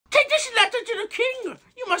king.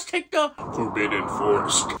 You must take the forbidden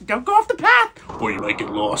forest. Don't go off the path, or you might get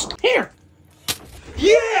lost. Here.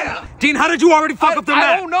 Yeah! Dean, how did you already fuck up the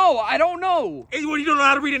map? I don't know. Hey, what, you don't know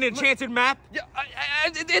how to read an enchanted map? Yeah,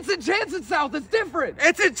 it's enchanted south, it's different.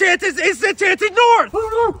 It's enchanted north!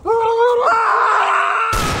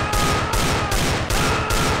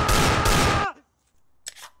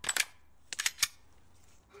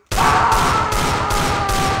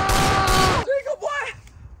 Jacob, what?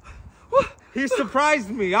 He surprised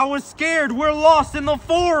me. I was scared. We're lost in the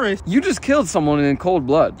forest. You just killed someone in cold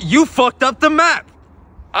blood. You fucked up the map.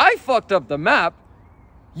 I fucked up the map.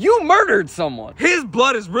 You murdered someone. His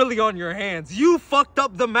blood is really on your hands. You fucked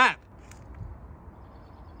up the map.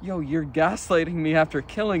 Yo, you're gaslighting me after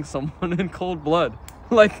killing someone in cold blood.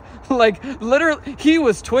 Like, literally, he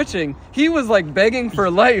was twitching. He was like begging for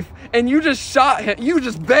life, and you just shot him. You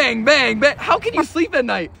just bang, bang, bang. How can you sleep at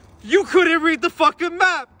night? You couldn't read the fucking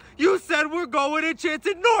map. You said we're going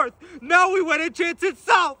enchanted north. Now we went enchanted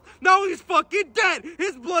south. Now he's fucking dead.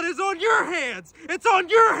 His blood is on your hands. It's on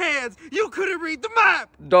your hands. You couldn't read the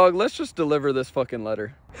map. Dog, let's just deliver this fucking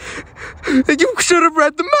letter. You should have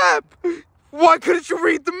read the map. Why couldn't you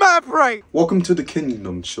read the map right? Welcome to the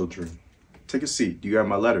kingdom, children. Take a seat. You got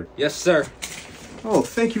my letter? Yes, sir. Oh,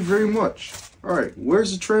 thank you very much. All right,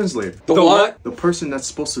 where's the translator? The what? The person that's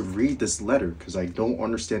supposed to read this letter, because I don't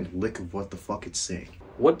understand a lick of what the fuck it's saying.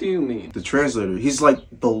 What do you mean? The translator. He's like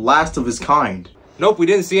the last of his kind. Nope, we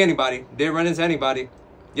didn't see anybody. Didn't run into anybody.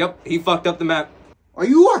 Yep, he fucked up the map. Are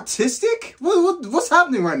you autistic? What's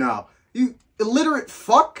happening right now? You illiterate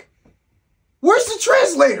fuck? Where's the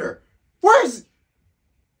translator? Where's...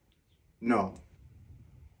 No.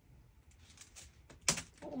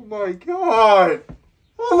 Oh my god.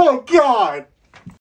 Oh my god.